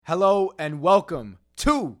Hello and welcome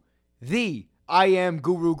to the I Am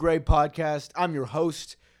Guru Gray podcast. I'm your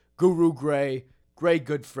host, Guru Gray,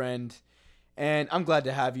 good friend, and I'm glad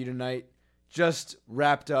to have you tonight. Just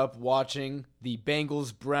wrapped up watching the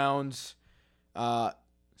Bengals-Browns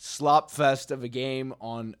slop fest of a game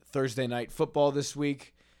on Thursday Night Football this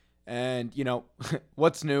week. And,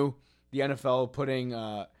 what's new? The NFL putting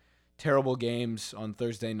terrible games on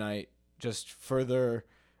Thursday night, just further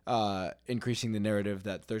increasing the narrative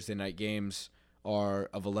that Thursday night games are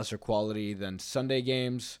of a lesser quality than Sunday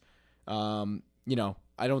games. I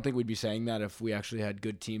don't think we'd be saying that if we actually had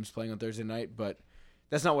good teams playing on Thursday night, but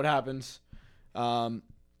that's not what happens. Joe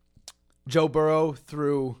Burrow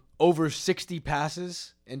threw over 60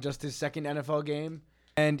 passes in just his second NFL game,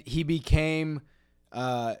 and he became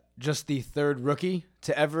just the third rookie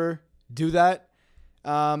to ever do that.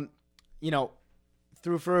 Threw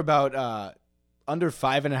for about under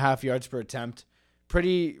 5.5 yards per attempt.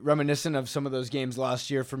 Pretty reminiscent of some of those games last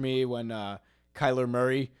year for me when Kyler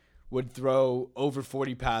Murray would throw over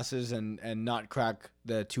 40 passes and not crack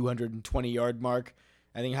the 220-yard mark.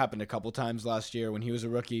 I think it happened a couple times last year when he was a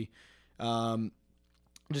rookie.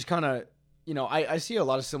 Just kind of, I see a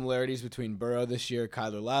lot of similarities between Burrow this year,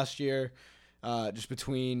 Kyler last year, just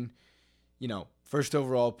between, first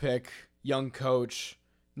overall pick, young coach,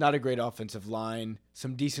 not a great offensive line,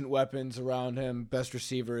 some decent weapons around him. Best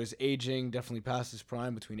receiver is aging, definitely past his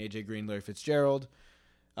prime between A.J. Green, Larry Fitzgerald.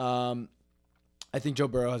 I think Joe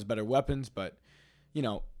Burrow has better weapons, but,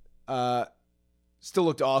 still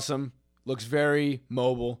looked awesome. Looks very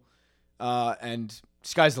mobile, and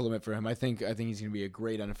sky's the limit for him. I think he's going to be a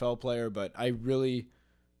great NFL player, but I really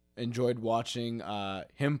enjoyed watching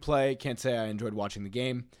him play. Can't say I enjoyed watching the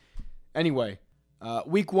game. Anyway,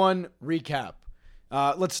 week one recap.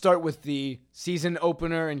 Let's start with the season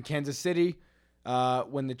opener in Kansas City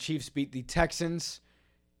when the Chiefs beat the Texans.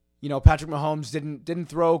 Patrick Mahomes didn't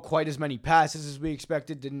throw quite as many passes as we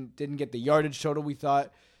expected. Didn't get the yardage total we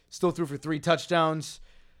thought. Still threw for 3 touchdowns.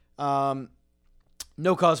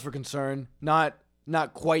 No cause for concern. Not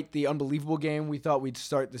quite the unbelievable game we thought we'd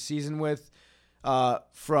start the season with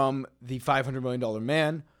from the $500 million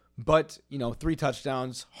man. But 3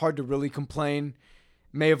 touchdowns. Hard to really complain.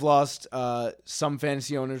 May have lost some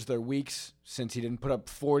fantasy owners their weeks since he didn't put up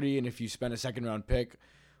 40. And if you spend a second-round pick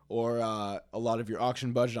or a lot of your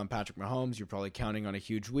auction budget on Patrick Mahomes, you're probably counting on a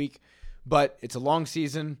huge week. But it's a long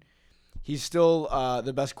season. He's still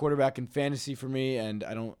the best quarterback in fantasy for me, and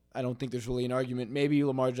I don't think there's really an argument. Maybe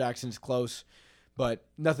Lamar Jackson's close, but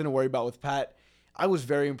nothing to worry about with Pat. I was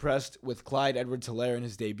very impressed with Clyde Edwards-Helaire in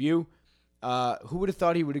his debut. Who would have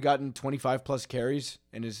thought he would have gotten 25-plus carries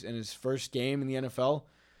in his first game in the NFL?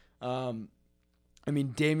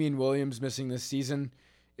 Damian Williams missing this season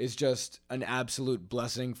is just an absolute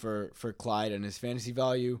blessing for Clyde and his fantasy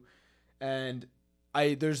value. And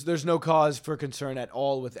there's no cause for concern at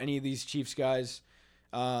all with any of these Chiefs guys.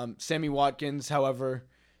 Sammy Watkins, however,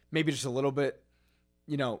 maybe just a little bit.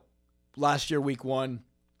 Last year, week one,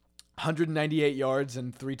 198 yards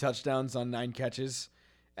and 3 touchdowns on 9 catches.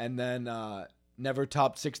 And then never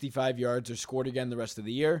topped 65 yards or scored again the rest of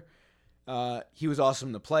the year. He was awesome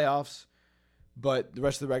in the playoffs, but the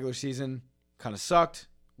rest of the regular season kind of sucked,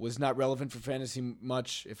 was not relevant for fantasy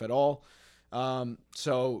much, if at all.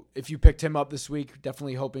 So if you picked him up this week,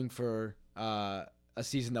 definitely hoping for a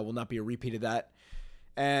season that will not be a repeat of that.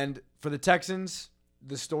 And for the Texans,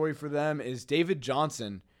 the story for them is David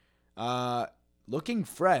Johnson looking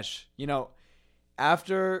fresh.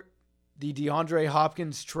 After the DeAndre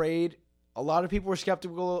Hopkins trade, a lot of people were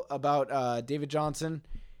skeptical about David Johnson,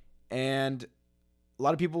 and a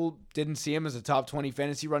lot of people didn't see him as a top 20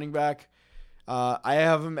 fantasy running back. I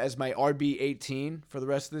have him as my RB18 for the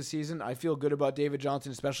rest of the season. I feel good about David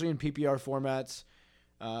Johnson, especially in PPR formats.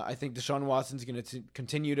 I think Deshaun Watson's going to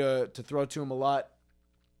continue to throw to him a lot.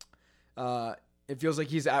 It feels like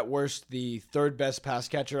he's at worst the third best pass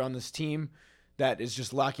catcher on this team that is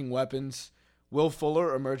just lacking weapons. Will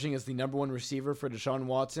Fuller emerging as the number 1 receiver for Deshaun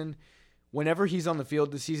Watson. Whenever he's on the field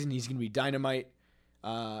this season, he's going to be dynamite.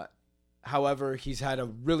 However, he's had a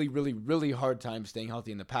really, really, really hard time staying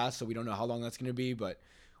healthy in the past, so we don't know how long that's going to be. But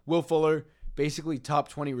Will Fuller, basically top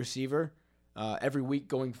 20 receiver every week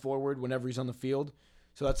going forward whenever he's on the field.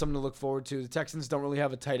 So that's something to look forward to. The Texans don't really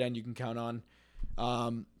have a tight end you can count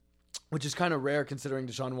on, which is kind of rare considering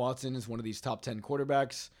Deshaun Watson is one of these top 10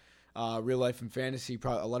 quarterbacks. Real life and fantasy,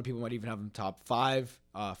 probably a lot of people might even have him top 5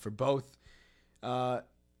 for both.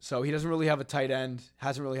 So he doesn't really have a tight end,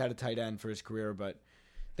 hasn't really had a tight end for his career, but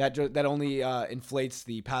that only inflates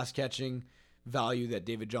the pass catching value that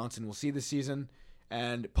David Johnson will see this season.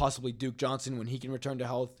 and possibly Duke Johnson when he can return to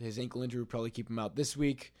health. His ankle injury will probably keep him out this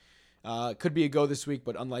week. Could be a go this week,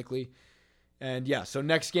 but unlikely. And yeah, so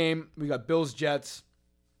next game, we got Bills-Jets.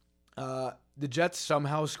 The Jets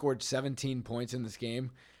somehow scored 17 points in this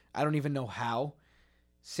game. I don't even know how.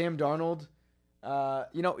 Sam Darnold,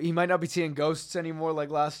 he might not be seeing ghosts anymore like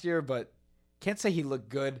last year, but can't say he looked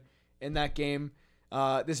good in that game.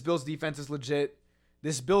 This Bills defense is legit.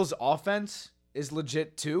 This Bills offense is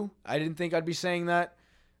legit too. I didn't think I'd be saying that.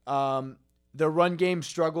 The run game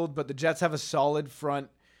struggled, but the Jets have a solid front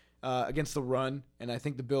against the run, and I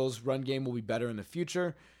think the Bills' run game will be better in the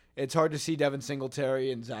future. It's hard to see Devin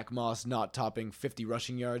Singletary and Zach Moss not topping 50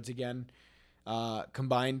 rushing yards again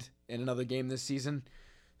combined in another game this season.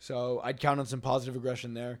 So I'd count on some positive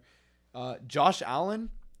aggression there. Josh Allen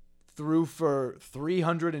threw for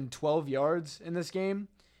 312 yards in this game,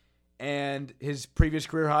 and his previous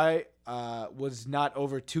career high was not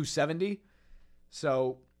over 270.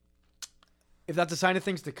 So if that's a sign of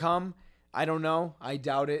things to come, I don't know. I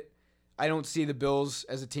doubt it. I don't see the Bills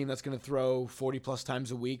as a team that's going to throw 40-plus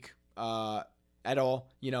times a week at all,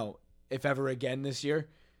 if ever again this year.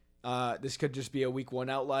 This could just be a week one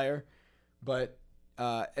outlier. But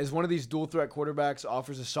as one of these dual-threat quarterbacks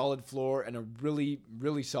offers a solid floor and a really,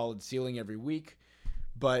 really solid ceiling every week.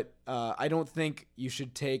 But I don't think you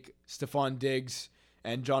should take Stephon Diggs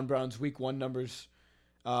and John Brown's week one numbers,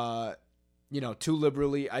 too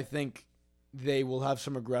liberally. I think they will have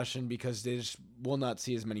some aggression because they just will not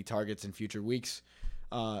see as many targets in future weeks.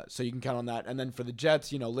 So you can count on that. And then for the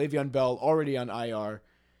Jets, Le'Veon Bell already on IR,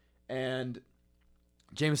 and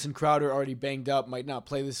Jamison Crowder already banged up, might not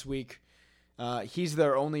play this week. He's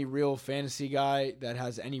their only real fantasy guy that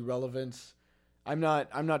has any relevance. I'm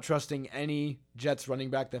not trusting any Jets running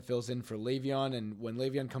back that fills in for Le'Veon, and when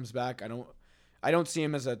Le'Veon comes back, I don't see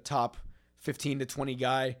him as a top 15 to 20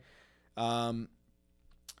 guy.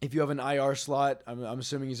 If you have an IR slot, I'm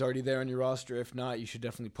assuming he's already there on your roster. If not, you should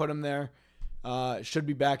definitely put him there. Should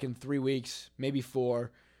be back in 3 weeks, maybe 4.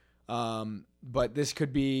 But this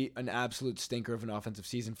could be an absolute stinker of an offensive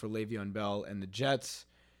season for Le'Veon Bell and the Jets.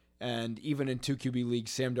 And even in 2 QB leagues,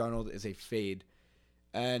 Sam Darnold is a fade.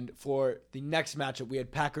 And for the next matchup, we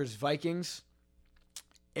had Packers-Vikings.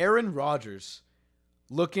 Aaron Rodgers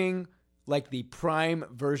looking like the prime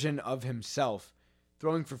version of himself,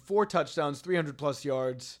 throwing for 4 touchdowns, 300-plus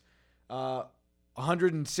yards,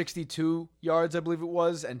 162 yards, I believe it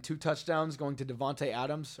was, and 2 touchdowns going to Davante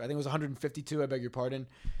Adams. I think it was 152, I beg your pardon,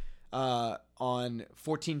 on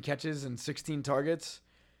 14 catches and 16 targets.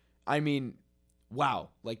 I mean, wow.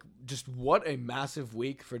 Just what a massive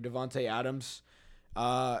week for Davante Adams.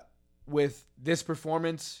 With this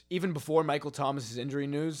performance, even before Michael Thomas's injury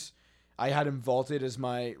news, I had him vaulted as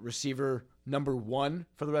my receiver number 1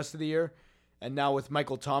 for the rest of the year. And now with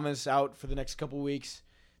Michael Thomas out for the next couple weeks,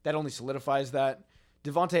 that only solidifies that.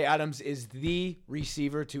 Davante Adams is the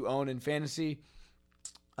receiver to own in fantasy.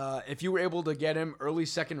 If you were able to get him early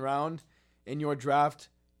second round in your draft,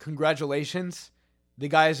 congratulations. The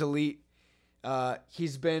guy is elite.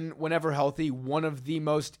 He's been, whenever healthy, one of the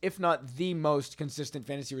most, if not the most consistent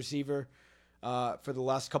fantasy receiver for the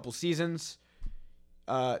last couple seasons.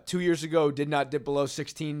 2 years ago, did not dip below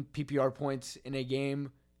 16 PPR points in a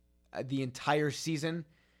game the entire season.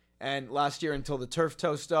 And last year, until the turf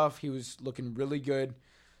toe stuff, he was looking really good.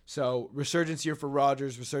 So resurgence year for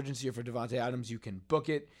Rodgers, resurgence year for Davante Adams. You can book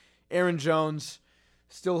it. Aaron Jones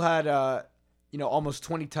still had almost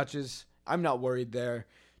 20 touches. I'm not worried there.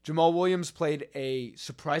 Jamal Williams played a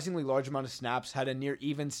surprisingly large amount of snaps, had a near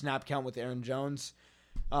even snap count with Aaron Jones.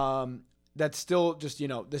 That's still just,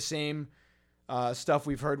 the same stuff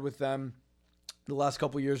we've heard with them the last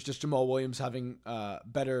couple of years, just Jamal Williams having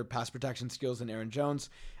better pass protection skills than Aaron Jones.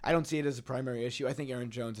 I don't see it as a primary issue. I think Aaron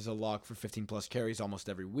Jones is a lock for 15-plus carries almost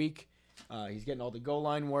every week. He's getting all the goal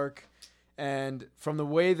line work. And from the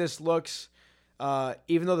way this looks,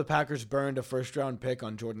 even though the Packers burned a first-round pick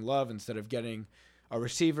on Jordan Love instead of getting a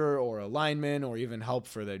receiver or a lineman or even help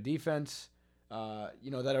for their defense, that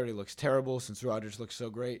already looks terrible since Rodgers looks so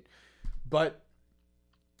great. But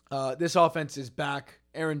this offense is back.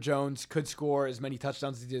 Aaron Jones could score as many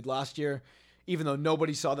touchdowns as he did last year, even though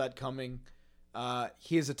nobody saw that coming.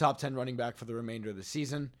 He is a top 10 running back for the remainder of the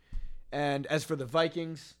season. And as for the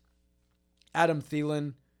Vikings, Adam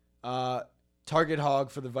Thielen, target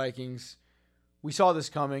hog for the Vikings. We saw this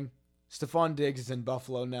coming. Stephon Diggs is in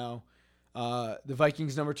Buffalo now. The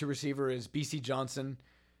Vikings' number 2 receiver is B.C. Johnson.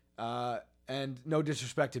 And no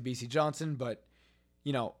disrespect to B.C. Johnson, but,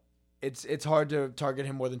 it's hard to target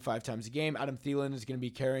him more than 5 times a game. Adam Thielen is going to be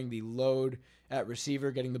carrying the load at receiver,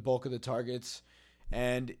 getting the bulk of the targets.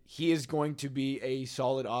 and he is going to be a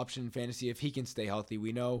solid option in fantasy if he can stay healthy.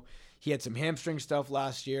 We know he had some hamstring stuff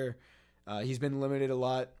last year. He's been limited a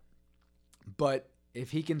lot, but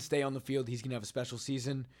if he can stay on the field, he's going to have a special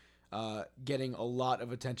season, getting a lot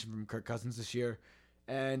of attention from Kirk Cousins this year.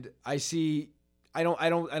 And I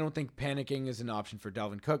don't think panicking is an option for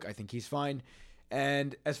Dalvin Cook. I think he's fine.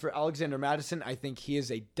 And as for Alexander Mattison, I think he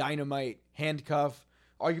is a dynamite handcuff,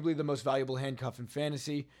 arguably the most valuable handcuff in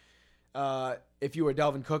fantasy. If you are a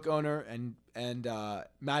Dalvin Cook owner and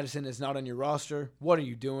Mattison is not on your roster, what are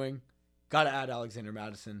you doing? Got to add Alexander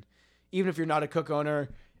Mattison. Even if you're not a Cook owner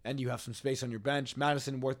and you have some space on your bench,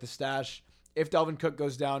 Mattison worth the stash. If Dalvin Cook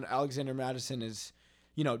goes down, Alexander Mattison is,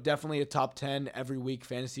 definitely a top 10 every week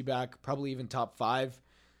fantasy back, probably even top 5,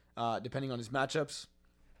 depending on his matchups.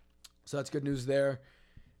 So that's good news there.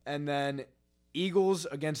 And then Eagles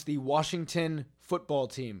against the Washington football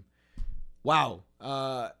team. Wow.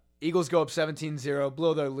 Eagles go up 17-0,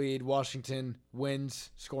 blow their lead. Washington wins,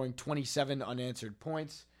 scoring 27 unanswered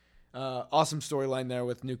points. Awesome storyline there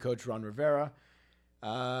with new coach Ron Rivera.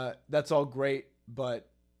 That's all great, but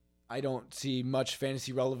I don't see much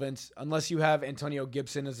fantasy relevance unless you have Antonio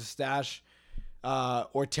Gibson as a stash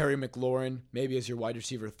or Terry McLaurin maybe as your wide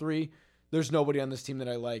receiver 3. There's nobody on this team that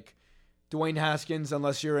I like. Dwayne Haskins,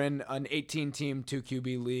 unless you're in an 18-team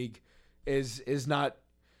 2QB league, is not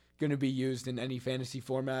going to be used in any fantasy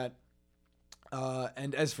format.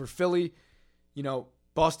 And as for Philly,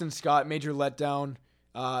 Boston Scott, major letdown,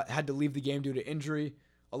 had to leave the game due to injury.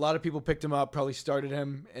 A lot of people picked him up, probably started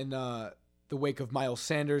him in the wake of Miles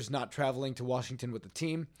Sanders not traveling to Washington with the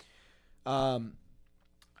team. I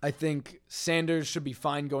think Sanders should be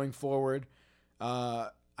fine going forward.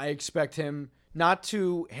 I expect him not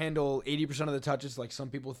to handle 80% of the touches like some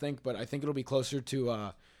people think, but I think it'll be closer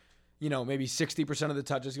to, maybe 60% of the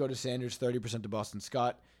touches go to Sanders, 30% to Boston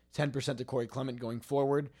Scott, 10% to Corey Clement going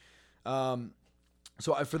forward.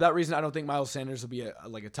 So for that reason, I don't think Miles Sanders will be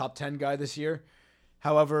a top 10 guy this year.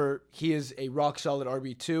 However, he is a rock-solid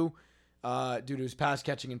RB2 due to his pass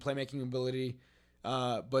catching and playmaking ability.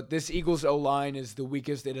 But this Eagles O-line is the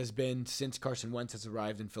weakest it has been since Carson Wentz has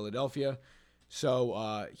arrived in Philadelphia.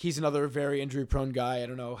 So he's another very injury-prone guy. I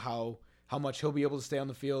don't know how much he'll be able to stay on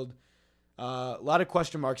the field. A lot of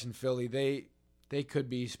question marks in Philly. They could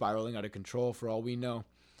be spiraling out of control for all we know.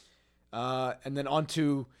 And then on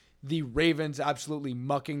to the Ravens absolutely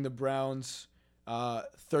mucking the Browns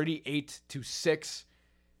 38-6.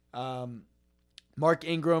 Mark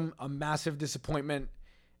Ingram, a massive disappointment.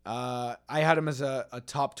 I had him as a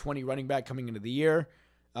top 20 running back coming into the year.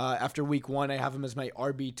 After week 1, I have him as my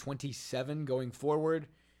RB27 going forward.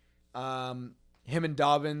 Him and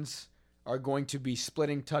Dobbins are going to be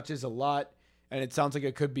splitting touches a lot, and it sounds like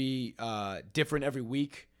it could be different every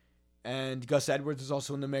week. And Gus Edwards is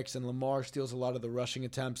also in the mix, and Lamar steals a lot of the rushing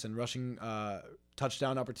attempts and rushing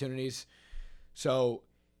touchdown opportunities. So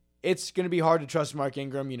it's going to be hard to trust Mark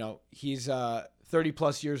Ingram. He's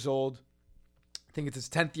 30-plus years old. I think it's his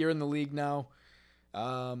 10th year in the league now.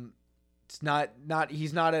 He's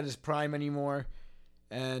not at his prime anymore,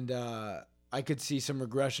 and I could see some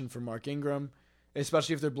regression for Mark Ingram,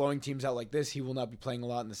 especially if they're blowing teams out like this. He will not be playing a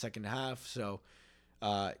lot in the second half, so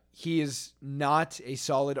he is not a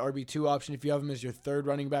solid RB2 option. If you have him as your third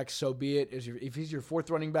running back, so be it. If he's your fourth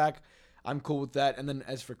running back, I'm cool with that. And then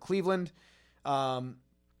as for Cleveland,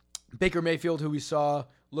 Baker Mayfield, who we saw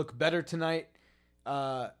look better tonight,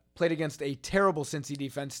 played against a terrible Cincy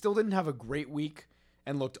defense, still didn't have a great week,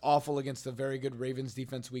 and looked awful against a very good Ravens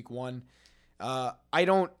defense week 1. I have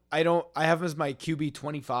him as my QB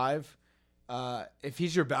 25. If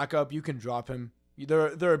he's your backup, you can drop him.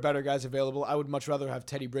 There are better guys available. I would much rather have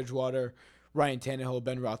Teddy Bridgewater, Ryan Tannehill,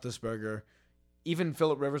 Ben Roethlisberger, even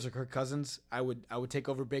Phillip Rivers or Kirk Cousins. I would take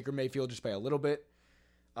over Baker Mayfield just by a little bit.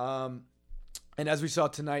 And as we saw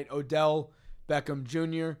tonight, Odell Beckham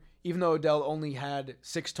Jr., even though Odell only had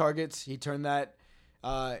 6 targets, he turned that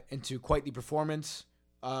into quite the performance,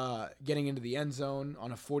 getting into the end zone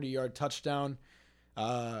on a 40-yard touchdown.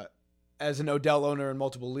 As an Odell owner in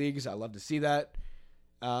multiple leagues, I love to see that.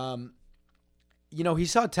 He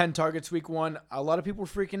saw 10 targets week 1. A lot of people were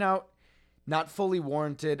freaking out. Not fully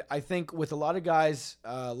warranted. I think with a lot of guys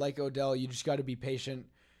like Odell, you just got to be patient.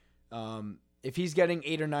 If he's getting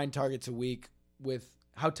 8 or 9 targets a week with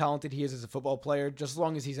how talented he is as a football player, just as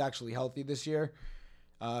long as he's actually healthy this year,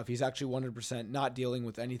 if he's actually 100% not dealing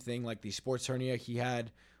with anything like the sports hernia he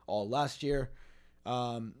had all last year,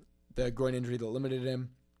 the groin injury that limited him,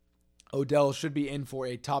 Odell should be in for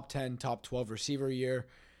a top 10, top 12 receiver year.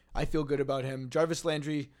 I feel good about him. Jarvis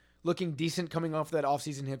Landry looking decent coming off that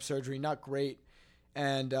offseason hip surgery. Not great.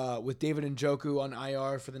 And with David Njoku on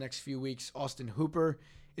IR for the next few weeks, Austin Hooper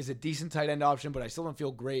is a decent tight end option, but I still don't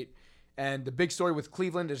feel great. And the big story with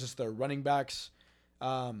Cleveland is just their running backs.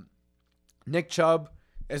 Nick Chubb,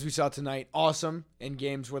 as we saw tonight, awesome in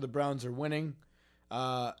games where the Browns are winning.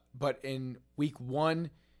 But in week 1,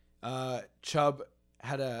 Chubb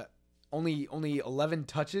had only 11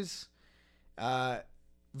 touches.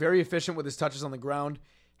 Very efficient with his touches on the ground.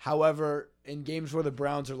 However, in games where the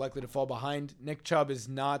Browns are likely to fall behind, Nick Chubb is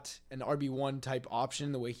not an RB1 type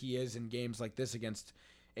option the way he is in games like this against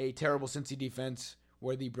a terrible Cincy defense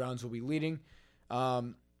where the Browns will be leading.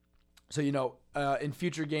 In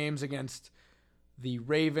future games against the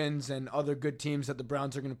Ravens and other good teams that the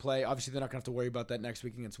Browns are going to play, obviously they're not going to have to worry about that next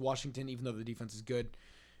week against Washington, even though the defense is good.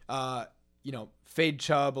 Fade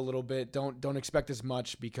Chubb a little bit. Don't expect as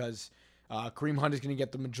much because Kareem Hunt is going to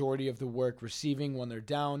get the majority of the work receiving when they're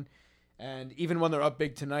down. And even when they're up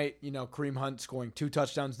big tonight, Kareem Hunt scoring 2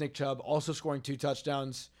 touchdowns, Nick Chubb also scoring 2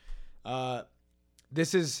 touchdowns.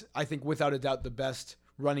 This is, I think, without a doubt, the best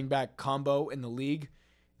running back combo in the league.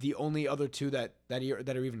 The only other two that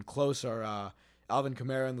are even close are Alvin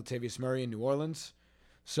Kamara and Latavius Murray in New Orleans.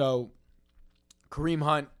 So Kareem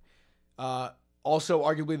Hunt, also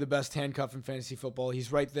arguably the best handcuff in fantasy football.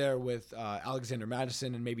 He's right there with Alexander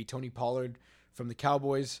Mattison and maybe Tony Pollard from the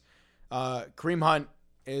Cowboys. Kareem Hunt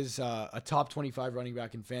is a top 25 running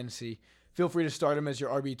back in fantasy. Feel free to start him as your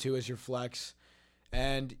RB2, as your flex.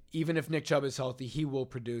 And even if Nick Chubb is healthy, he will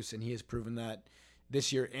produce, and he has proven that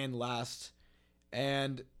this year and last.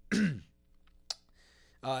 And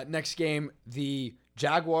next game, the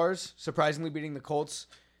Jaguars surprisingly beating the Colts.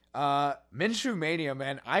 Minshew Mania,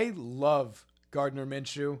 man. I love Gardner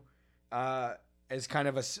Minshew as kind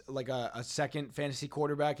of a second fantasy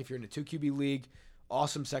quarterback. If you're in a 2 QB league,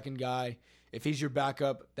 awesome second guy. If he's your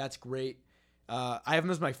backup, that's great. I have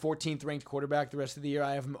him as my 14th ranked quarterback the rest of the year.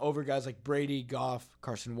 I have him over guys like Brady, Goff,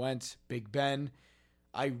 Carson Wentz, Big Ben.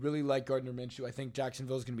 I really like Gardner Minshew. I think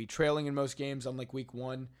Jacksonville's going to be trailing in most games, unlike week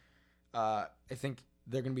 1. I think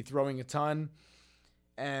they're going to be throwing a ton,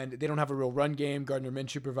 and they don't have a real run game. Gardner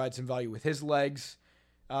Minshew provides some value with his legs.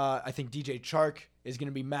 I think DJ Chark is going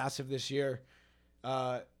to be massive this year.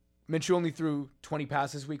 Minshew only threw 20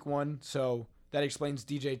 passes week 1, so that explains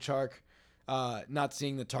DJ Chark not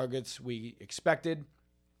seeing the targets we expected.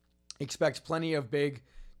 Expect plenty of big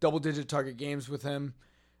double-digit target games with him.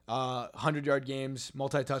 100-yard games,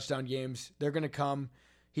 multi-touchdown games. They're going to come.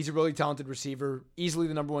 He's a really talented receiver. Easily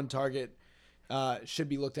the number 1 target. Should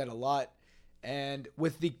be looked at a lot. And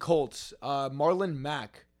with the Colts, Marlon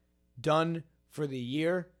Mack done for the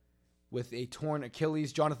year with a torn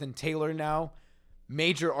Achilles. Jonathan Taylor now,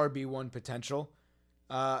 major RB1 potential.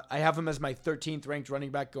 I have him as my 13th ranked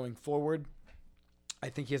running back going forward. I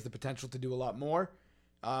think he has the potential to do a lot more.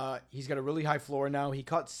 He's got a really high floor now. He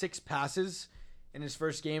caught 6 passes in his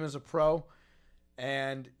first game as a pro.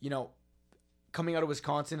 And, coming out of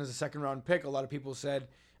Wisconsin as a second-round pick, a lot of people said,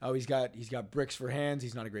 oh, he's got bricks for hands.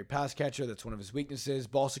 He's not a great pass catcher. That's one of his weaknesses.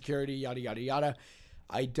 Ball security, yada, yada, yada.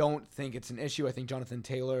 I don't think it's an issue. I think Jonathan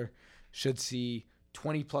Taylor should see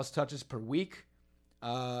 20-plus touches per week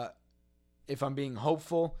if I'm being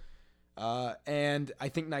hopeful. And I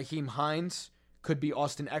think Nyheim Hines could be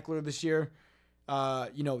Austin Eckler this year.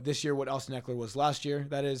 This year what Austin Eckler was last year.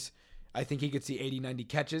 That is, I think he could see 80, 90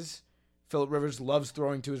 catches. Phillip Rivers loves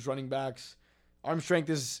throwing to his running backs. Arm strength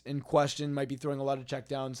is in question, might be throwing a lot of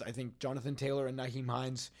checkdowns. I think Jonathan Taylor and Nyheim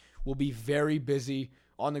Hines will be very busy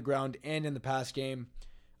on the ground and in the pass game.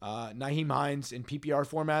 Nyheim Hines in PPR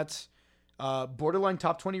formats, borderline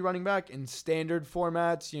top 20 running back. In standard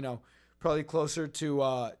formats, probably closer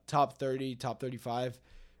to top 30, top 35.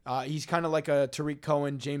 He's kind of like a Tariq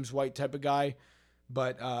Cohen, James White type of guy,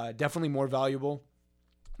 but definitely more valuable.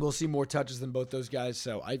 We'll see more touches than both those guys,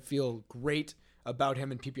 so I feel great about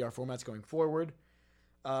him in PPR formats going forward.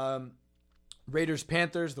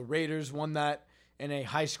 Raiders-Panthers. The Raiders won that in a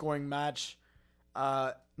high-scoring match.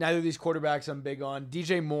 Neither of these quarterbacks I'm big on.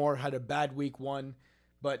 DJ Moore had a bad week 1,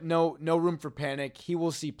 but no room for panic. He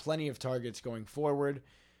will see plenty of targets going forward.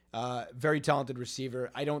 Very talented receiver.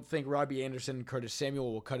 I don't think Robbie Anderson and Curtis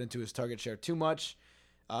Samuel will cut into his target share too much.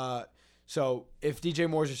 So if DJ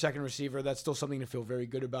Moore is your second receiver, that's still something to feel very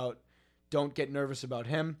good about. Don't get nervous about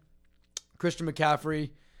him. Christian McCaffrey,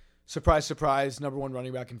 surprise, surprise, number 1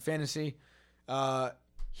 running back in fantasy.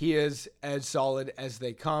 He is as solid as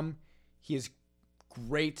they come. He is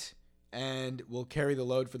great and will carry the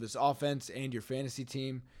load for this offense and your fantasy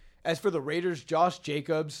team. As for the Raiders, Josh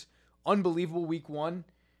Jacobs, unbelievable week 1.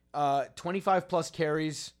 25-plus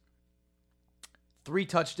carries, 3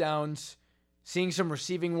 touchdowns, seeing some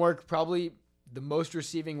receiving work, probably the most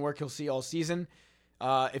receiving work he'll see all season.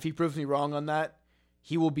 If he proves me wrong on that,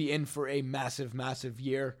 he will be in for a massive, massive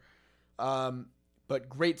year. But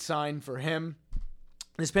great sign for him.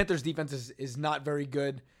 This Panthers defense is not very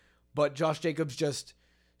good, but Josh Jacobs just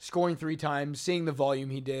scoring 3 times, seeing the volume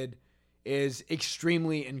he did, is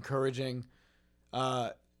extremely encouraging.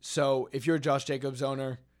 So if you're a Josh Jacobs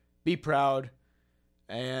owner, be proud.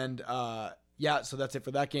 And so that's it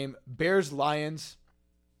for that game. Bears-Lions.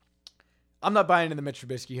 I'm not buying into the Mitch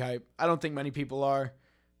Trubisky hype. I don't think many people are.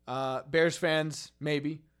 Bears fans,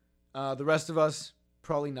 maybe. The rest of us,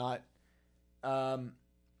 probably not.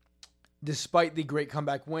 Despite the great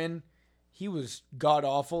comeback win, he was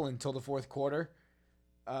god-awful until the fourth quarter.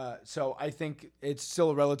 So I think it's still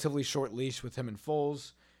a relatively short leash with him and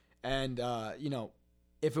Foles. And,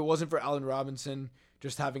 if it wasn't for Allen Robinson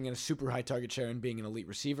just having a super high target share and being an elite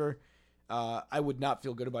receiver, I would not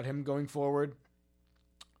feel good about him going forward.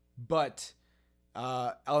 But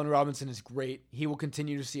Allen Robinson is great. He will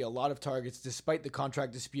continue to see a lot of targets despite the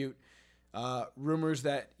contract dispute. Rumors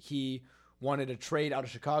that he wanted a trade out of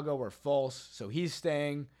Chicago were false, so he's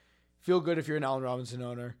staying. Feel good if you're an Allen Robinson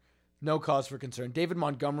owner. No cause for concern. David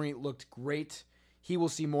Montgomery looked great. He will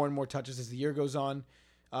see more and more touches as the year goes on.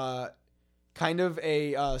 Kind of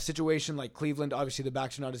a situation like Cleveland. Obviously, the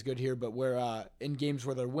backs are not as good here, but where in games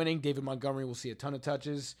where they're winning, David Montgomery will see a ton of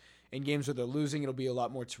touches. In games where they're losing, it'll be a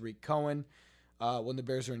lot more Tariq Cohen when the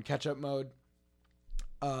Bears are in catch-up mode.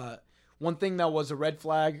 One thing that was a red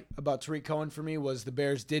flag about Tariq Cohen for me was the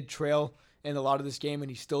Bears did trail in a lot of this game, and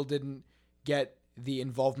he still didn't get the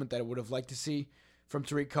involvement that I would have liked to see from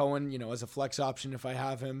Tariq Cohen, as a flex option if I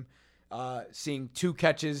have him. Seeing 2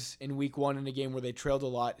 catches in week 1 in a game where they trailed a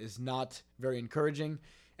lot is not very encouraging.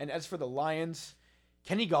 And as for the Lions,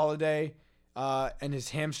 Kenny Golladay and his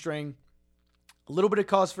hamstring, a little bit of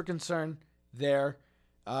cause for concern there.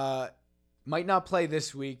 Might not play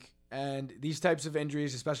this week, and these types of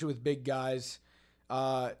injuries, especially with big guys,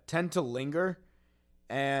 tend to linger.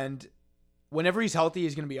 And whenever he's healthy,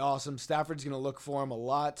 he's going to be awesome. Stafford's going to look for him a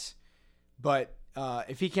lot. But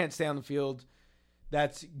if he can't stay on the field,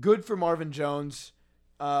 that's good for Marvin Jones.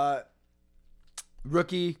 Rookie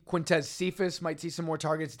Quintez Cephas might see some more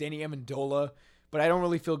targets. Danny Amendola. But I don't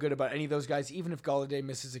really feel good about any of those guys, even if Golladay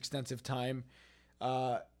misses extensive time.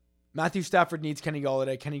 Matthew Stafford needs Kenny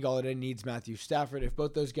Golladay. Kenny Golladay needs Matthew Stafford. If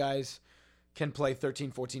both those guys can play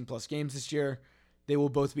 13, 14-plus games this year, they will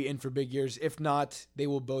both be in for big years. If not, they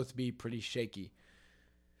will both be pretty shaky.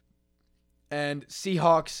 And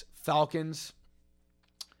Seahawks, Falcons.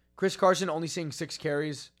 Chris Carson only seeing 6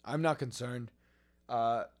 carries. I'm not concerned.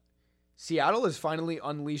 Seattle is finally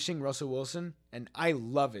unleashing Russell Wilson, and I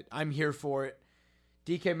love it. I'm here for it.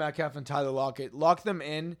 DK Metcalf and Tyler Lockett. Lock them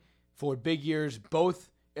in for big years, both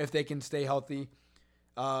if they can stay healthy,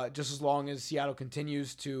 just as long as Seattle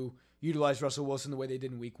continues to utilize Russell Wilson the way they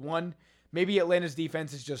did in week 1. Maybe Atlanta's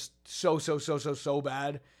defense is just so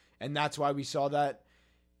bad, and that's why we saw that.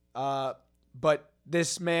 But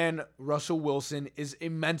this man, Russell Wilson, is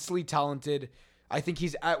immensely talented. I think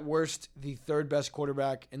he's at worst the 3rd best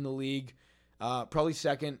quarterback in the league, probably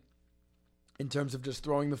 2nd in terms of just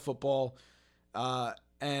throwing the football.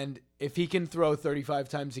 And if he can throw 35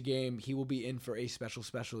 times a game, he will be in for a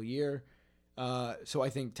special year. So I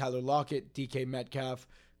think Tyler Lockett, DK Metcalf,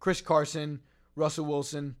 Chris Carson, Russell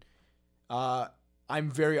Wilson.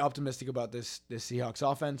 I'm very optimistic about this Seahawks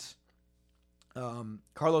offense.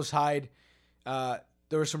 Carlos Hyde.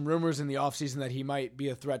 There were some rumors in the offseason that he might be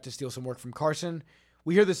a threat to steal some work from Carson.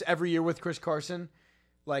 We hear this every year with Chris Carson.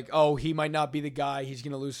 Like, he might not be the guy. He's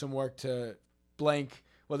going to lose some work to blank,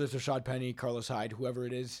 whether it's Rashad Penny, Carlos Hyde, whoever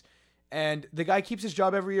it is. And the guy keeps his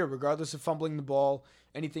job every year, regardless of fumbling the ball,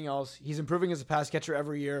 anything else. He's improving as a pass catcher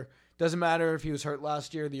every year. Doesn't matter if he was hurt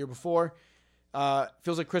last year or the year before.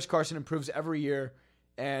 Feels like Chris Carson improves every year,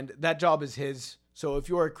 and that job is his. So if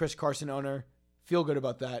you're a Chris Carson owner, feel good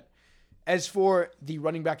about that. As for the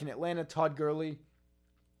running back in Atlanta, Todd Gurley,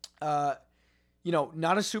 not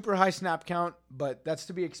a super high snap count, but that's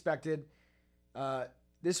to be expected.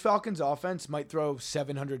 This Falcons offense might throw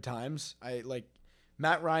 700 times.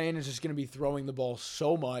 Matt Ryan is just going to be throwing the ball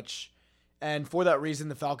so much. And for that reason,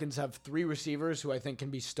 the Falcons have 3 receivers who I think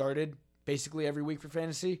can be started basically every week for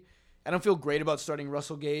fantasy. I don't feel great about starting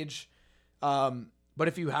Russell Gage. But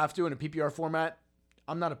if you have to in a PPR format,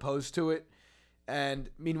 I'm not opposed to it. And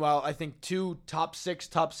meanwhile, I think 2 top 6,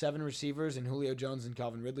 top 7 receivers in Julio Jones and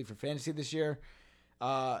Calvin Ridley for fantasy this year.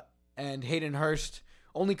 And Hayden Hurst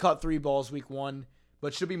only caught 3 balls week 1,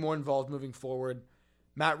 but should be more involved moving forward.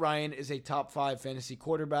 Matt Ryan is a top 5 fantasy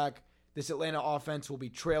quarterback. This Atlanta offense will be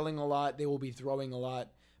trailing a lot. They will be throwing a lot.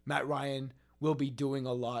 Matt Ryan will be doing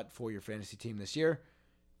a lot for your fantasy team this year.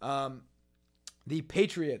 The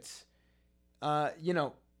Patriots,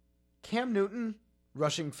 Cam Newton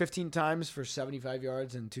rushing 15 times for 75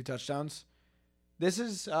 yards and 2 touchdowns. This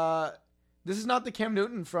is not the Cam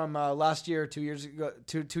Newton from last year, 2 years ago.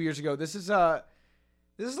 2 years ago. This is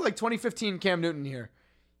like 2015 Cam Newton here.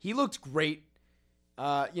 He looked great.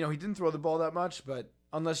 He didn't throw the ball that much, but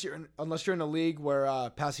unless you're in a league where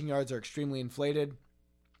passing yards are extremely inflated,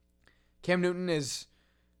 Cam Newton is,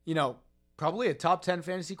 probably a top 10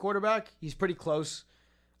 fantasy quarterback. He's pretty close.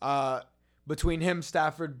 Between him,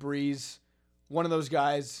 Stafford, Breeze, one of those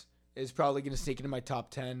guys is probably going to sneak into my top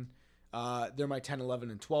 10. They're my 10, 11,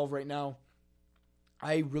 and 12 right now.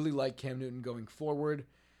 I really like Cam Newton going forward.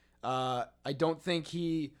 I don't think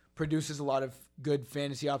he produces a lot of good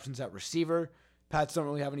fantasy options at receiver. Pats don't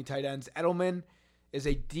really have any tight ends. Edelman is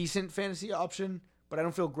a decent fantasy option, but I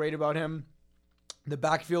don't feel great about him. The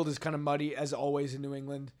backfield is kind of muddy, as always, in New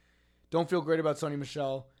England. Don't feel great about Sony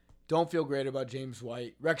Michel. Don't feel great about James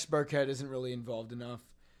White. Rex Burkhead isn't really involved enough.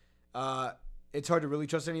 It's hard to really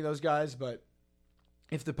trust any of those guys, but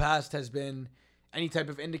if the past has been any type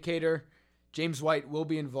of indicator, James White will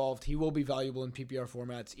be involved. He will be valuable in PPR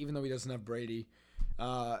formats, even though he doesn't have Brady.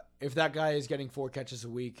 If that guy is getting 4 catches a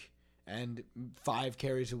week and 5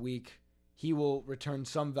 carries a week, he will return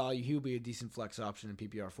some value. He will be a decent flex option in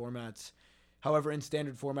PPR formats. However, in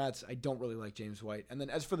standard formats, I don't really like James White. And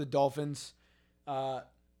then as for the Dolphins,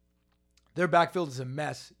 their backfield is a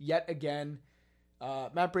mess yet again.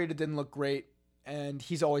 Matt Breida didn't look great, and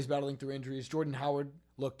he's always battling through injuries. Jordan Howard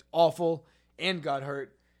looked awful and got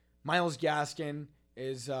hurt. Myles Gaskin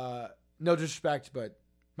is, no disrespect, but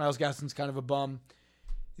Myles Gaskin's kind of a bum.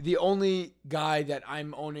 The only guy that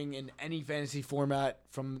I'm owning in any fantasy format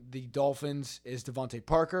from the Dolphins is Devontae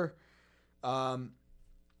Parker.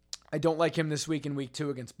 I don't like him this week in week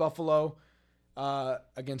 2 against Buffalo,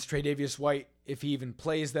 against Tre'Davious White, if he even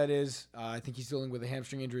plays, that is. I think he's dealing with a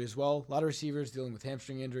hamstring injury as well. A lot of receivers dealing with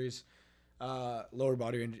hamstring injuries, lower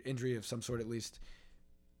body injury of some sort at least.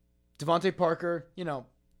 Devontae Parker,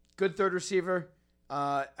 good third receiver.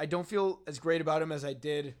 I don't feel as great about him as I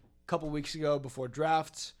did a couple weeks ago before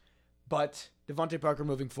drafts, but Devontae Parker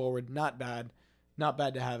moving forward, not bad. Not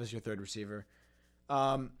bad to have as your third receiver.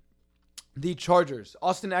 The Chargers,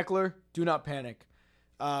 Austin Eckler, do not panic.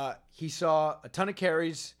 He saw a ton of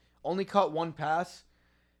carries, only caught 1 pass.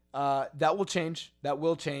 That will change.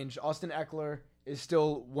 Austin Eckler is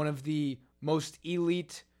still one of the most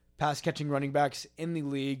elite pass-catching running backs in the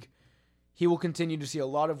league. He will continue to see a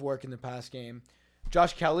lot of work in the pass game.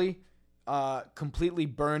 Josh Kelly completely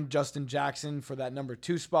burned Justin Jackson for that number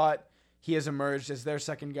 2 spot. He has emerged as their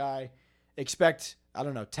second guy. Expect,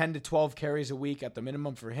 10 to 12 carries a week at the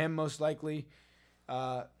minimum for him, most likely.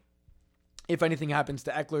 If anything happens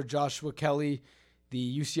to Eckler, Joshua Kelly,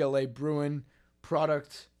 the UCLA Bruin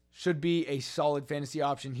product, should be a solid fantasy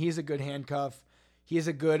option. He's a good handcuff. He is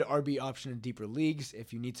a good RB option in deeper leagues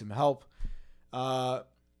if you need some help. Tyrod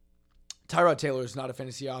Taylor is not a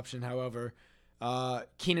fantasy option, however.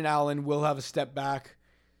 Keenan Allen will have a step back.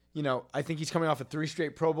 I think he's coming off of 3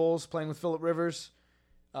 straight Pro Bowls playing with Phillip Rivers.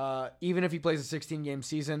 Even if he plays a 16-game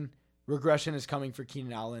season, regression is coming for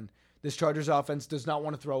Keenan Allen. This Chargers offense does not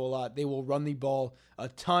want to throw a lot. They will run the ball a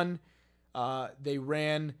ton. They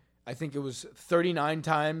ran, I think it was 39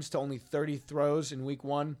 times to only 30 throws in week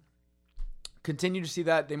 1. Continue to see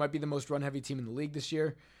that. They might be the most run-heavy team in the league this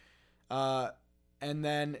year. And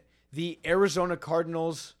then the Arizona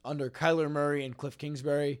Cardinals under Kyler Murray and Cliff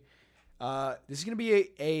Kingsbury. This is going to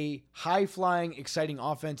be a high-flying, exciting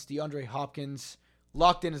offense. DeAndre Hopkins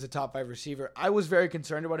locked in as a top 5 receiver. I was very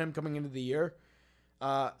concerned about him coming into the year.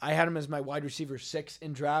 I had him as my wide receiver 6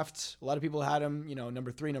 in drafts. A lot of people had him,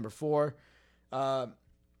 number 3, number 4. I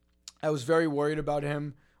was very worried about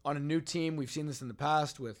him on a new team. We've seen this in the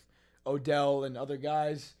past with Odell and other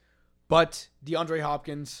guys. But DeAndre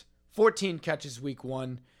Hopkins, 14 catches week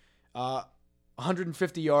 1,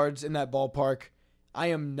 150 yards in that ballpark. I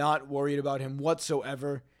am not worried about him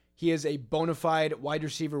whatsoever. He is a bona fide wide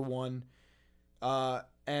receiver 1.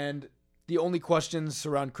 And the only questions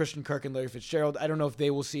surround Christian Kirk and Larry Fitzgerald. I don't know if they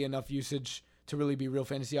will see enough usage to really be real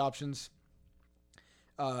fantasy options.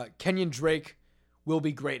 Kenyon Drake will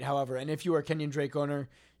be great, however. And if you are a Kenyon Drake owner,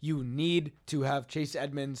 you need to have Chase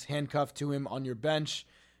Edmonds handcuffed to him on your bench.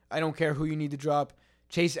 I don't care who you need to drop.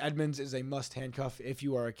 Chase Edmonds is a must handcuff if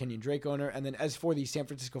you are a Kenyon Drake owner. And then as for the San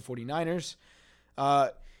Francisco 49ers,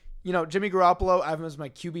 Jimmy Garoppolo, I have him as my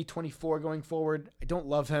QB 24 going forward. I don't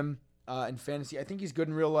love him in fantasy. I think he's good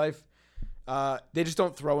in real life. They just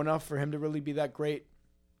don't throw enough for him to really be that great.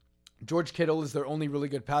 George Kittle is their only really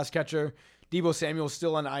good pass catcher. Deebo Samuel's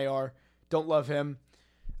still on IR. Don't love him.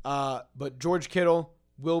 But George Kittle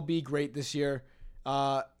will be great this year.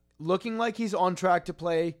 Looking like he's on track to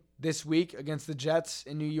play this week against the Jets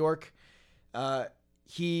in New York.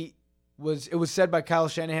 It was said by Kyle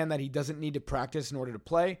Shanahan that he doesn't need to practice in order to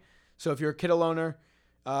play. So if you're a Kittle owner,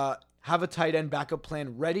 have a tight end backup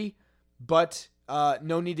plan ready, but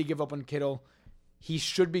no need to give up on Kittle. He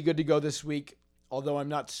should be good to go this week, although I'm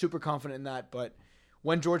not super confident in that. But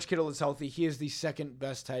when George Kittle is healthy, he is the second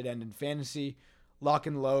best tight end in fantasy. Lock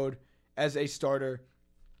and load as a starter.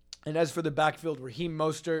 And as for the backfield, Raheem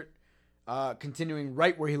Mostert, continuing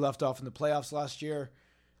right where he left off in the playoffs last year,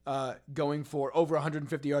 going for over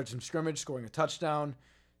 150 yards from scrimmage, scoring a touchdown,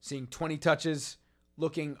 seeing 20 touches,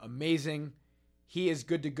 looking amazing. He is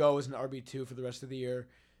good to go as an RB2 for the rest of the year.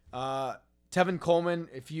 Tevin Coleman,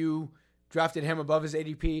 if you drafted him above his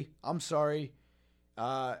ADP, I'm sorry.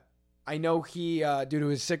 I know he, due to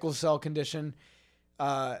his sickle cell condition,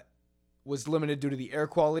 was limited due to the air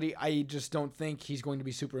quality. I just don't think he's going to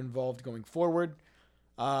be super involved going forward.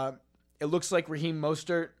 It looks like Raheem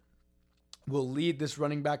Mostert will lead this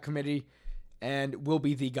running back committee and will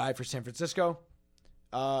be the guy for San Francisco.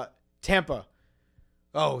 Tampa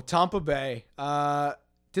Bay.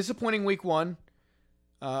 Disappointing week one.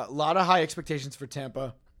 A lot of high expectations for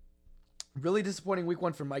Tampa. Really disappointing week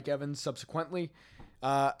one for Mike Evans subsequently.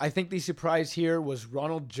 I think the surprise here was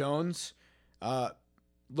Ronald Jones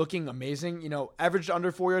looking amazing. Averaged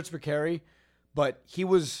under 4 yards per carry, but he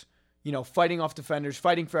was, fighting off defenders,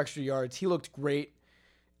 fighting for extra yards. He looked great.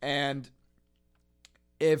 And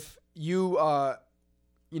if you,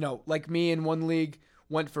 like me in one league,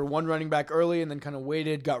 went for one running back early and then kind of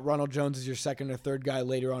waited, got Ronald Jones as your second or third guy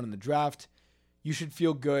later on in the draft, you should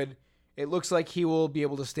feel good. It looks like he will be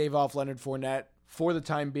able to stave off Leonard Fournette for the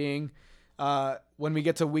time being. When we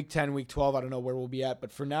get to week 10, week 12, I don't know where we'll be at.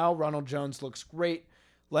 But for now, Ronald Jones looks great.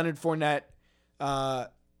 Leonard Fournette,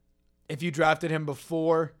 if you drafted him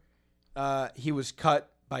before he was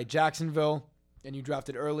cut by Jacksonville and you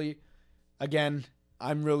drafted early, again,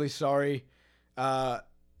 I'm really sorry.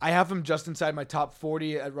 I have him just inside my top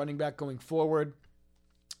 40 at running back going forward.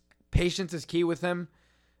 Patience is key with him.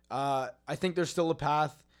 I think there's still a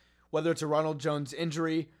path, whether it's a Ronald Jones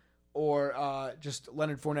injury or just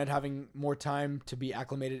Leonard Fournette having more time to be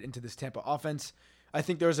acclimated into this Tampa offense. I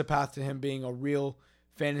think there's a path to him being a real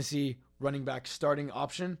fantasy running back starting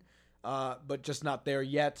option, but just not there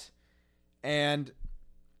yet. And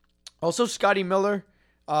also Scotty Miller,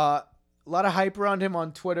 a lot of hype around him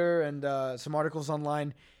on Twitter and some articles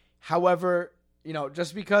online. However,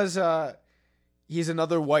 just because he's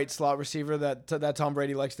another white slot receiver that Tom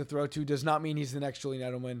Brady likes to throw to does not mean he's the next Julian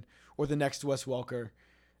Edelman or the next Wes Welker.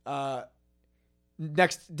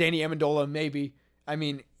 Next Danny Amendola, maybe. I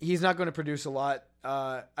mean, he's not going to produce a lot.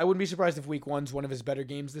 I wouldn't be surprised if week one's one of his better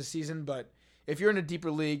games this season, but if you're in a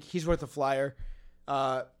deeper league, he's worth a flyer.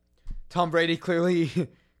 Tom Brady clearly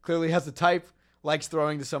has the type, likes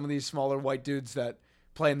throwing to some of these smaller white dudes that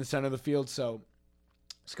play in the center of the field. So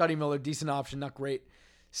Scotty Miller, decent option, not great.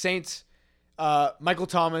 Saints, Michael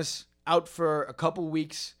Thomas out for a couple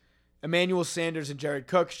weeks. Emmanuel Sanders and Jared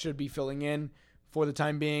Cook should be filling in for the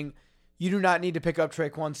time being. You do not need to pick up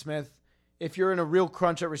Tre'Quan Smith. If you're in a real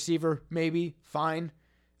crunch at receiver, maybe, fine.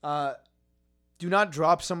 Do not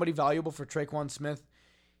drop somebody valuable for Tre'Quan Smith.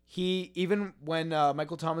 Even when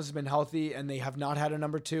Michael Thomas has been healthy and they have not had a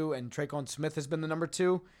number two and Tre'Quan Smith has been the number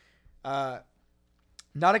two, not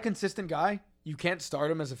a consistent guy. You can't start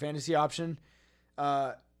him as a fantasy option.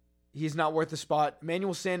 He's not worth the spot.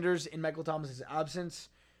 Emmanuel Sanders in Michael Thomas's absence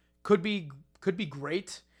could be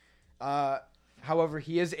great. However,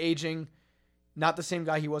 he is aging. Not the same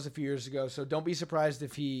guy he was a few years ago, so don't be surprised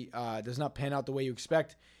if he does not pan out the way you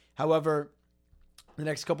expect. However, the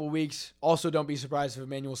next couple of weeks, also don't be surprised if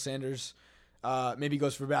Emmanuel Sanders maybe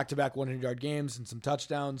goes for back-to-back 100-yard games and some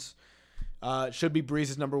touchdowns. Should be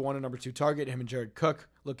Breeze's number one and number two target. Him and Jared Cook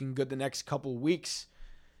looking good the next couple of weeks.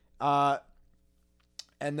 And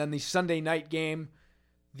then the Sunday night game,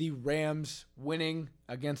 the Rams winning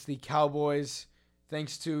against the Cowboys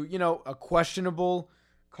thanks to, a questionable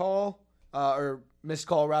call. Or missed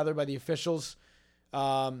call, rather, by the officials. It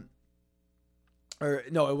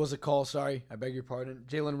was a call, sorry. I beg your pardon.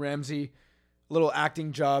 Jalen Ramsey, little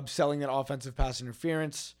acting job, selling that offensive pass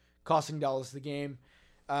interference, costing Dallas the game.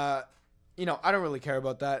 I don't really care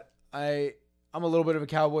about that. I'm a little bit of a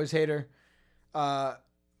Cowboys hater.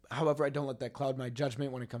 However, I don't let that cloud my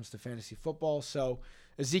judgment when it comes to fantasy football. So,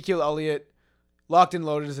 Ezekiel Elliott, locked and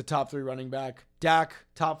loaded as a top 3 running back. Dak,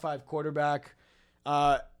 top 5 quarterback.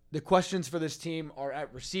 The questions for this team are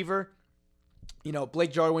at receiver.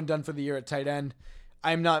 Blake Jarwin done for the year at tight end.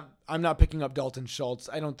 I'm not picking up Dalton Schultz.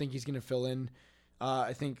 I don't think he's going to fill in.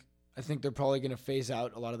 I think I think they're probably going to phase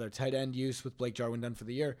out a lot of their tight end use with Blake Jarwin done for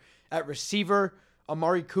the year. At receiver,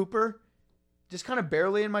 Amari Cooper, just kind of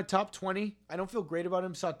barely in my top 20. I don't feel great about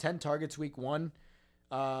him. Saw 10 targets week 1.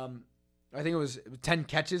 I think it was 10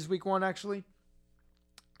 catches week 1, actually.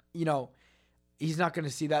 You know, he's not going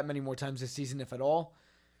to see that many more times this season, if at all.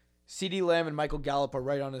 CeeDee Lamb and Michael Gallup are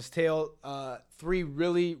right on his tail. 3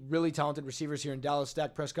 really, really talented receivers here in Dallas.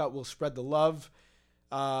 Dak Prescott will spread the love.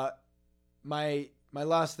 My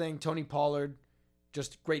last thing, Tony Pollard,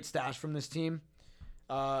 just great stash from this team.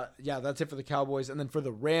 That's it for the Cowboys. And then for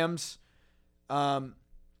the Rams,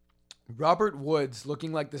 Robert Woods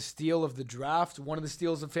looking like the steal of the draft, one of the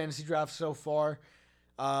steals of fantasy drafts so far.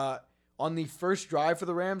 On the first drive for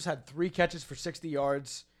the Rams, had 3 catches for 60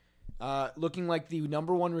 yards. Looking like the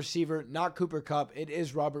number 1 receiver, not Cooper Kupp. It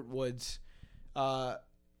is Robert Woods.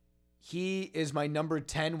 He is my number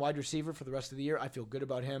 10 wide receiver for the rest of the year. I feel good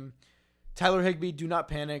about him. Tyler Higbee, do not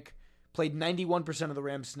panic. Played 91% of the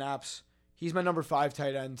Rams snaps. He's my number 5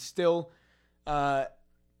 tight end. Still,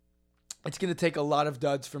 it's going to take a lot of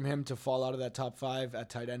duds from him to fall out of that top 5 at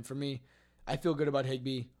tight end for me. I feel good about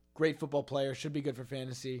Higbee. Great football player. Should be good for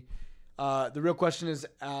fantasy. The real question is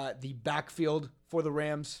the backfield for the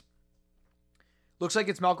Rams. Looks like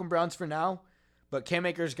it's Malcolm Brown's for now, but Cam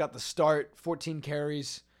Akers got the start, 14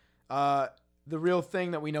 carries. The real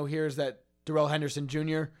thing that we know here is that Darrell Henderson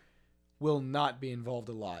Jr. will not be involved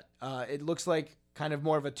a lot. It looks like kind of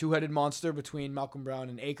more of a 2-headed monster between Malcolm Brown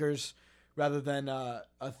and Akers rather than a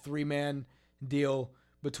 3-man deal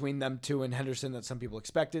between them 2 and Henderson that some people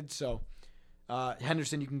expected. So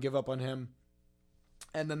Henderson, you can give up on him.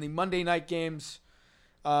 And then the Monday night games,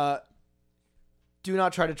 do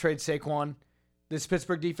not try to trade Saquon. This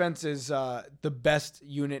Pittsburgh defense is the best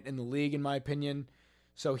unit in the league, in my opinion.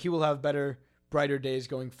 So he will have better, brighter days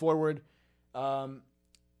going forward.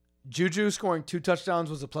 Juju scoring 2 touchdowns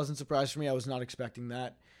was a pleasant surprise for me. I was not expecting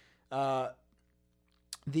that.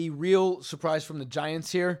 The real surprise from the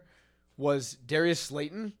Giants here was Darius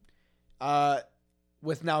Slayton,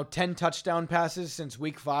 with now 10 touchdown passes since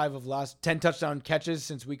week 5 of 10 touchdown catches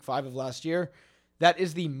since week 5 of last year. That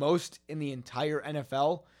is the most in the entire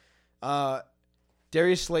NFL.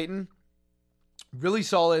 Darius Slayton, really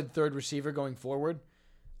solid third receiver going forward.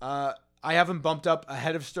 I have him bumped up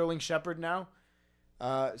ahead of Sterling Shepard now.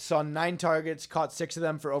 Saw 9 targets, caught 6 of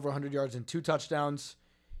them for over 100 yards and 2 touchdowns.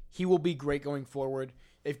 He will be great going forward.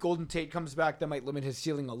 If Golden Tate comes back, that might limit his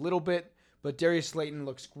ceiling a little bit, but Darius Slayton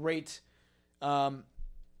looks great. And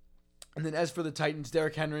then as for the Titans,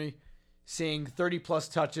 Derrick Henry seeing 30-plus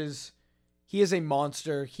touches. He is a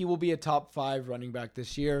monster. He will be a top 5 running back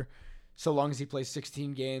this year, so long as he plays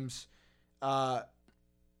 16 games. That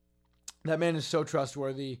man is so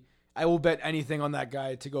trustworthy. I will bet anything on that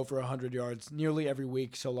guy to go for 100 yards nearly every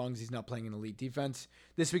week, so long as he's not playing an elite defense.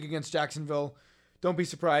 This week against Jacksonville, don't be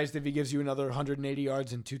surprised if he gives you another 180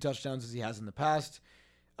 yards and 2 touchdowns as he has in the past.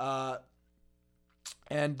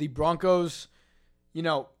 And the Broncos,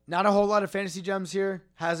 not a whole lot of fantasy gems here.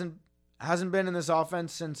 Hasn't been in this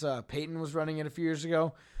offense since Peyton was running it a few years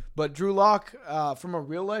ago. But Drew Lock, from a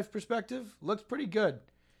real-life perspective, looks pretty good.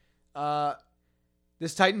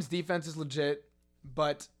 This Titans defense is legit,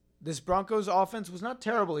 but this Broncos offense was not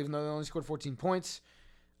terrible, even though they only scored 14 points.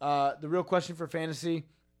 The real question for fantasy,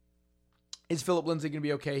 is Phillip Lindsay going to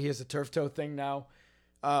be okay? He has a turf toe thing now.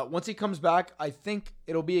 Once he comes back, I think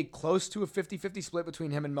it'll be close to a 50-50 split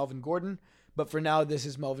between him and Melvin Gordon. But for now, this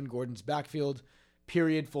is Melvin Gordon's backfield.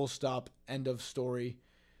 Period, full stop, end of story.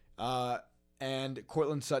 And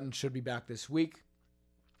Courtland Sutton should be back this week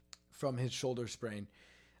from his shoulder sprain.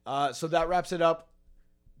 So that wraps it up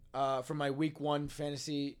for my week 1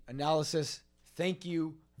 fantasy analysis. Thank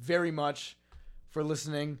you very much for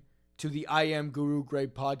listening to the I Am Guru Gray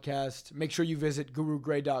podcast. Make sure you visit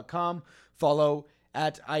gurugray.com. Follow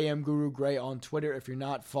at I Am Guru Gray on Twitter if you're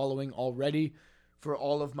not following already for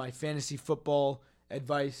all of my fantasy football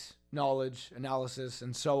advice, knowledge, analysis,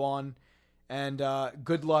 and so on. And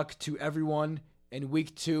good luck to everyone in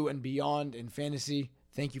week 2 and beyond in fantasy.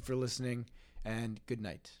 Thank you for listening, and good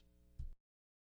night.